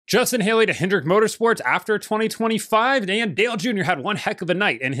Justin Haley to Hendrick Motorsports after 2025, and Dale Jr. had one heck of a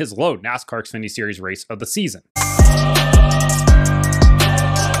night in his lone NASCAR Xfinity Series race of the season.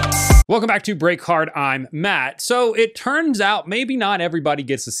 Welcome back to Break Hard. I'm Matt. So it turns out maybe not everybody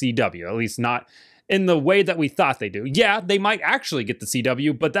gets the CW, at least not in the way that we thought they do. Yeah, they might actually get the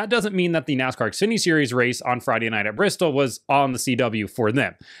CW, but that doesn't mean that the NASCAR Xfinity Series race on Friday night at Bristol was on the CW for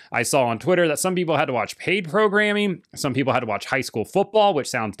them. I saw on Twitter that some people had to watch paid programming, some people had to watch high school football, which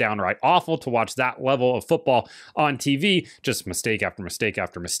sounds downright awful to watch that level of football on TV, just mistake after mistake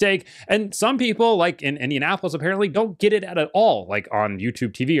after mistake. And some people, like in Indianapolis, apparently don't get it at all, like on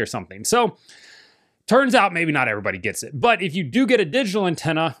YouTube TV or something. So turns out maybe not everybody gets it, but if you do get a digital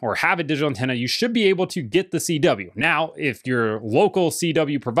antenna or have a digital antenna, you should be able to get the CW. Now, if your local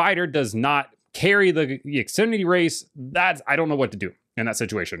CW provider does not carry the Xfinity race, I don't know what to do in that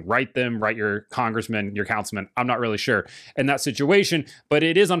situation. Write them, write your congressman, your councilman. I'm not really sure in that situation, but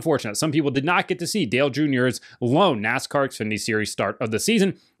it is unfortunate. Some people did not get to see Dale Jr.'s lone NASCAR Xfinity Series start of the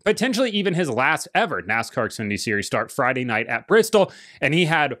season, potentially even his last ever NASCAR Xfinity Series start Friday night at Bristol, and he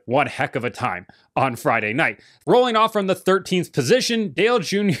had one heck of a time on Friday night. Rolling off from the 13th position, Dale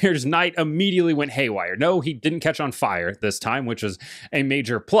Jr.'s night immediately went haywire. No, he didn't catch on fire this time, which was a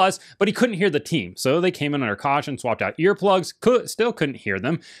major plus, but he couldn't hear the team. So they came in under caution, swapped out earplugs, still couldn't hear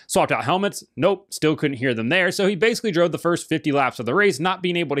them. Swapped out helmets, nope, still couldn't hear them there. So he basically drove the first 50 laps of the race, not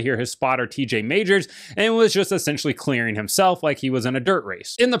being able to hear his spotter, TJ Majors, and was just essentially clearing himself like he was in a dirt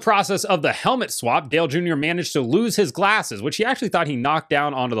race. In the process of the helmet swap, Dale Jr. managed to lose his glasses, which he actually thought he knocked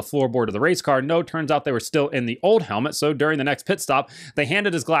down onto the floorboard of the race car. No, turns out they were still in the old helmet. So during the next pit stop, they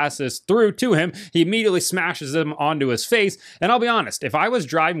handed his glasses through to him. He immediately smashes them onto his face. And I'll be honest, if I was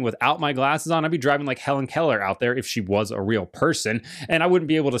driving without my glasses on, I'd be driving like Helen Keller out there if she was a real person, and I wouldn't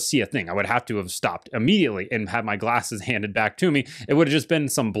be able to see a thing. I would have to have stopped immediately and had my glasses handed back to me. It would have just been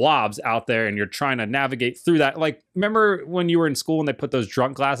some blobs out there, and you're trying to navigate through that. Like, remember when you were in school and they put those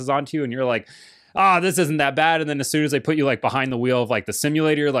drunk glasses onto you and you're like, this isn't that bad. And then as soon as they put you like behind the wheel of like the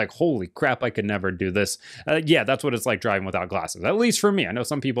simulator, you're like, holy crap, I could never do this. Yeah, that's what it's like driving without glasses, at least for me. I know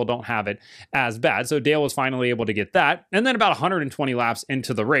some people don't have it as bad. So Dale was finally able to get that. And then about 120 laps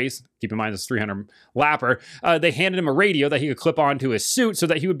into the race, keep in mind this 300 lapper, they handed him a radio that he could clip onto his suit so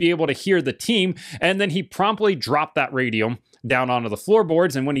that he would be able to hear the team. And then he promptly dropped that radio down onto the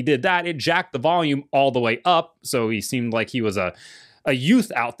floorboards. And when he did that, it jacked the volume all the way up. So he seemed like he was a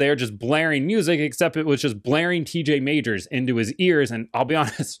youth out there just blaring music, except it was just blaring TJ Majors into his ears. And I'll be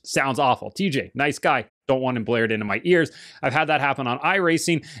honest, sounds awful. TJ, nice guy. Don't want him blared into my ears. I've had that happen on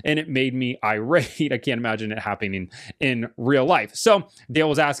iRacing and it made me irate. I can't imagine it happening in real life. So Dale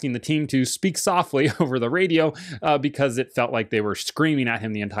was asking the team to speak softly over the radio because it felt like they were screaming at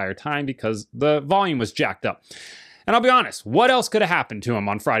him the entire time because the volume was jacked up. And I'll be honest, what else could have happened to him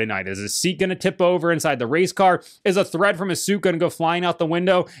on Friday night? Is his seat going to tip over inside the race car? Is a thread from his suit going to go flying out the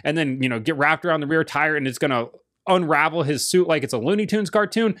window and then, get wrapped around the rear tire and it's going to unravel his suit like it's a Looney Tunes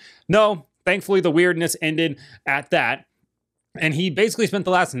cartoon? No, thankfully the weirdness ended at that. And he basically spent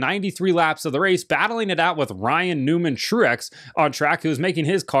the last 93 laps of the race battling it out with Ryan Newman Truex on track, who was making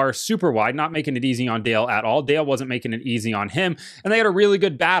his car super wide, not making it easy on Dale at all. Dale wasn't making it easy on him. And they had a really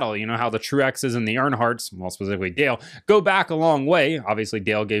good battle. You know how the Truexes and the Earnhardts, well, specifically Dale, go back a long way. Obviously,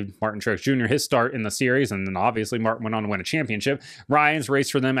 Dale gave Martin Truex Jr. his start in the series. And then obviously Martin went on to win a championship. Ryan's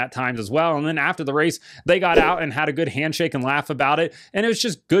raced for them at times as well. And then after the race, they got out and had a good handshake and laugh about it. And it was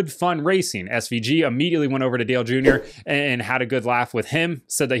just good fun racing. SVG immediately went over to Dale Jr. and had a good laugh with him,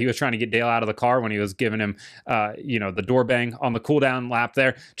 said that he was trying to get Dale out of the car when he was giving him, the door bang on the cool down lap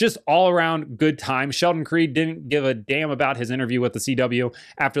there. Just all around good time. Sheldon Creed didn't give a damn about his interview with the CW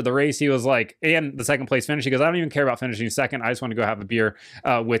after the race. He was like, and the second place finish, he goes, I don't even care about finishing second. I just want to go have a beer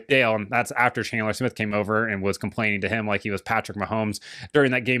with Dale. And that's after Chandler Smith came over and was complaining to him like he was Patrick Mahomes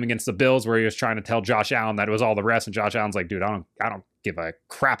during that game against the Bills, where he was trying to tell Josh Allen that it was all the rest. And Josh Allen's like, dude, I don't give a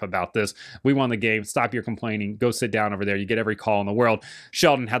crap about this. We won the game. Stop your complaining. Go sit down over there. You get every call in the world.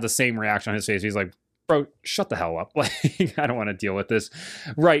 Sheldon had the same reaction on his face. He's like, bro, shut the hell up. Like, I don't want to deal with this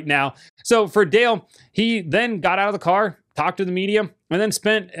right now. So for Dale, he then got out of the car, talked to the media, and then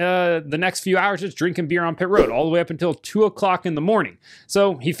spent the next few hours just drinking beer on pit road all the way up until 2 o'clock in the morning.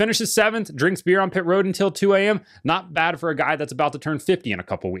 So he finishes 7th, drinks beer on pit road until 2 a.m. Not bad for a guy that's about to turn 50 in a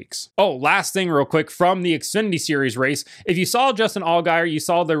couple weeks. Oh, last thing real quick from the Xfinity Series race. If you saw Justin Allgaier, you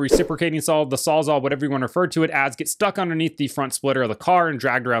saw the reciprocating saw, the Sawzall, whatever you want to refer to it as, get stuck underneath the front splitter of the car and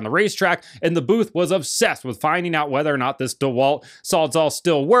dragged around the racetrack. And the booth was obsessed with finding out whether or not this Dewalt Sawzall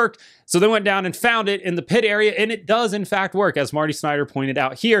still worked. So they went down and found it in the pit area, and it does in fact work, as Marty Snyder pointed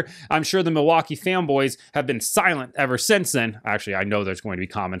out here. I'm sure the Milwaukee fanboys have been silent ever since then. Actually, I know there's going to be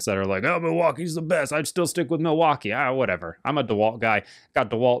comments that are like, oh, Milwaukee's the best. I'd still stick with Milwaukee. Whatever. I'm a Dewalt guy. Got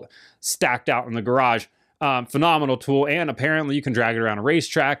Dewalt stacked out in the garage. Phenomenal tool, and apparently you can drag it around a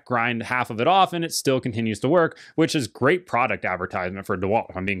racetrack, grind half of it off, and it still continues to work, which is great product advertisement for Dewalt,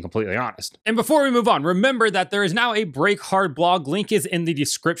 if I'm being completely honest. And before we move on, remember that there is now a Brake Hard blog. Link is in the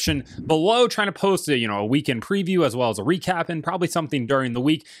description below. Trying to post a weekend preview as well as a recap and probably something during the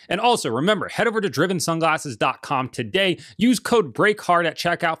week. And also remember, head over to drivensunglasses.com today. Use code BRAKEHARD at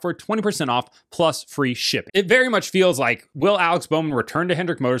checkout for 20% off plus free shipping. It very much feels like will Alex Bowman return to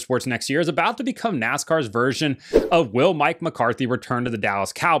Hendrick Motorsports next year is about to become NASCAR's version of will Mike McCarthy return to the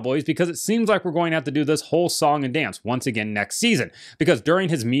Dallas Cowboys, because it seems like we're going to have to do this whole song and dance once again next season. Because during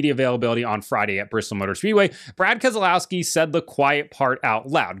his media availability on Friday at Bristol Motor Speedway, Brad Keselowski said the quiet part out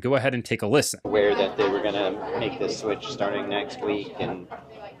loud. Go ahead and take a listen. Aware that they were going to make this switch starting next week, and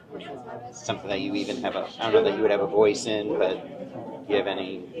something that you even have I don't know that you would have a voice in, but do you have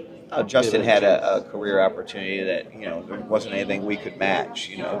any? Justin had a career opportunity that, there wasn't anything we could match,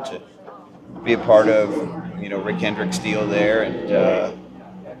 to be a part of, Rick Hendrick's deal there, and, and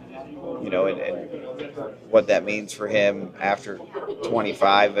what that means for him after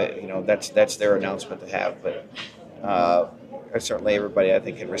 25, that's their announcement to have. But certainly everybody, I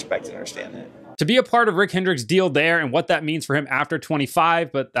think, can respect and understand that. To be a part of Rick Hendrick's deal there and what that means for him after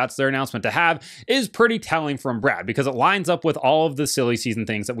 25, but that's their announcement to have, is pretty telling from Brad, because it lines up with all of the silly season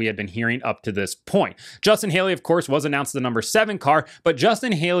things that we had been hearing up to this point. Justin Haley, of course, was announced the number 7 car, but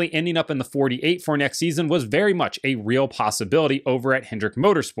Justin Haley ending up in the 48 for next season was very much a real possibility over at Hendrick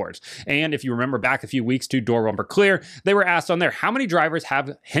Motorsports. And if you remember back a few weeks to Door Bumper Clear, they were asked on there, how many drivers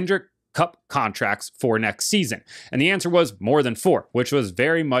have Hendrick Cup contracts for next season? And the answer was more than 4, which was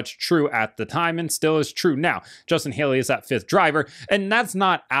very much true at the time and still is true now. Justin Haley is that 5th driver, and that's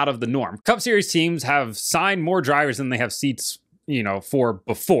not out of the norm. Cup Series teams have signed more drivers than they have seats for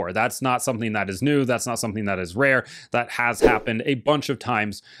before. That's not something that is new. That's not something that is rare. That has happened a bunch of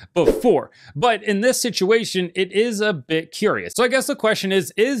times before. But in this situation, it is a bit curious. So I guess the question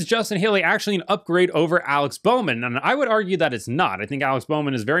is Justin Haley actually an upgrade over Alex Bowman? And I would argue that it's not. I think Alex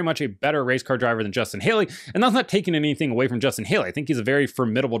Bowman is very much a better race car driver than Justin Haley, and that's not taking anything away from Justin Haley. I think he's a very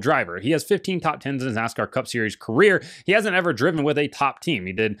formidable driver. He has 15 top 10s in his NASCAR Cup Series career. He hasn't ever driven with a top team.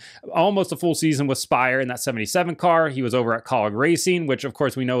 He did almost a full season with Spire in that 77 car. He was over at College Racing, which of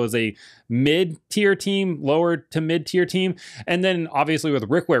course we know is a mid-tier team, lower to mid-tier team. And then obviously with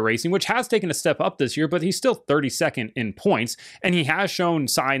Rickware Racing, which has taken a step up this year, but he's still 32nd in points. And he has shown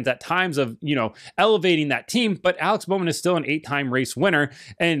signs at times of, elevating that team. But Alex Bowman is still an 8-time race winner.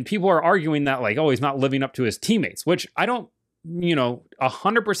 And people are arguing that like, oh, he's not living up to his teammates, which I don't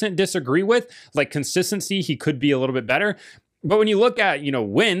 100% disagree with. Like consistency, he could be a little bit better. But when you look at,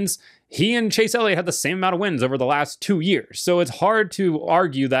 wins, he and Chase Elliott had the same amount of wins over the last 2 years. So it's hard to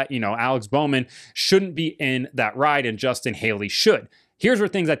argue that, Alex Bowman shouldn't be in that ride and Justin Haley should. Here's where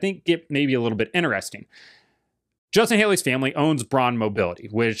things I think get maybe a little bit interesting. Justin Haley's family owns Braun Mobility,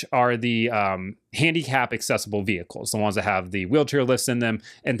 which are the handicap accessible vehicles, the ones that have the wheelchair lifts in them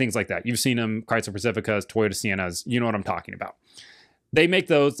and things like that. You've seen them, Chrysler Pacificas, Toyota Siennas, you know what I'm talking about. They make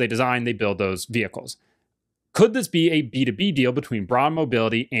those, they design, they build those vehicles. Could this be a B2B deal between Braun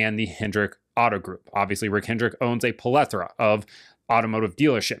Mobility and the Hendrick Auto Group? Obviously, Rick Hendrick owns a plethora of automotive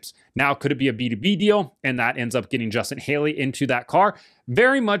dealerships. Now, could it be a B2B deal and that ends up getting Justin Haley into that car?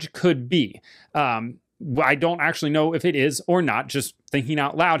 Very much could be. I don't actually know if it is or not, just thinking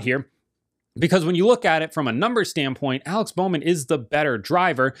out loud here. Because when you look at it from a number standpoint, Alex Bowman is the better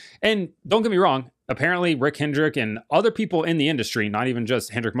driver. And don't get me wrong, apparently Rick Hendrick and other people in the industry, not even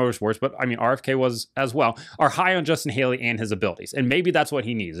just Hendrick Motorsports, but I mean RFK was as well, are high on Justin Haley and his abilities. And maybe that's what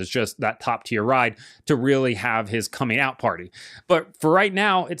he needs. It's just that top tier ride to really have his coming out party. But for right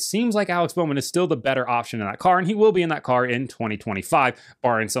now, it seems like Alex Bowman is still the better option in that car, and he will be in that car in 2025,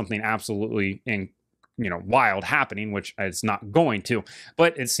 barring something absolutely wild happening, which it's not going to.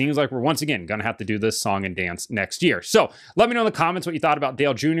 But it seems like we're once again going to have to do this song and dance next year. So let me know in the comments what you thought about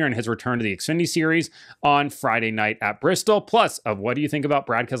Dale Jr. and his return to the Xfinity Series on Friday night at Bristol. Plus, what do you think about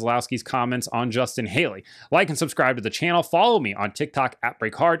Brad Keselowski's comments on Justin Haley? Like and subscribe to the channel. Follow me on TikTok at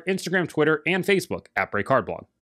BrakeHard, Instagram, Twitter, and Facebook at BrakeHardBlog.